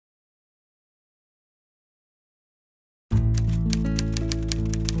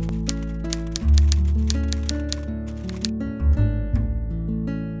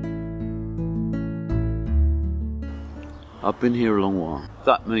I've been here a long while.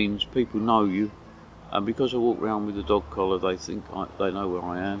 That means people know you, and because I walk around with a dog collar, they think they know where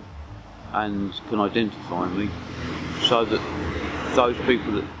I am and can identify me, so that those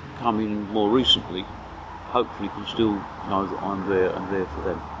people that come in more recently hopefully can still know that I'm there and there for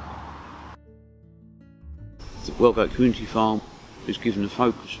them. The Wellgate Community Farm is given a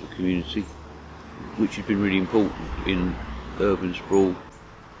focus for community, which has been really important in urban sprawl.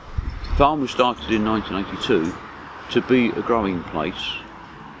 The farm was started in 1982 to be a growing place,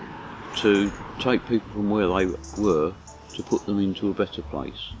 to take people from where they were to put them into a better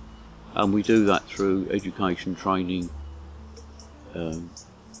place. And we do that through education, training,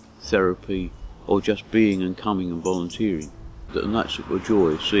 therapy, or just being and coming and volunteering. And that's a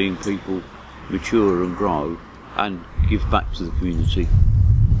joy, seeing people mature and grow and give back to the community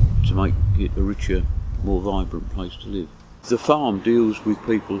to make it a richer, more vibrant place to live. The farm deals with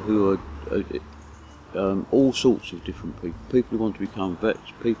people who are all sorts of different people. People who want to become vets,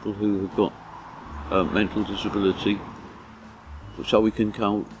 people who have got mental disability, so we can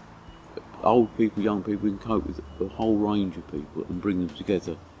cope, old people, young people, we can cope with a whole range of people and bring them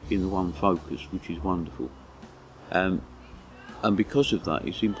together in the one focus, which is wonderful. And because of that,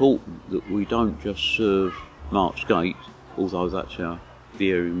 it's important that we don't just serve Marks Gate, although that's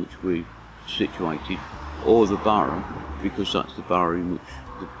the area in which we're situated, or the borough, because that's the borough in which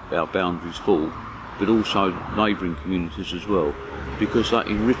our boundaries fall, but also neighbouring communities as well, because that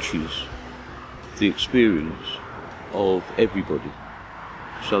enriches the experience of everybody,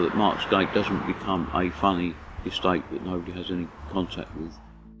 so that Marks Gate doesn't become a funny estate that nobody has any contact with.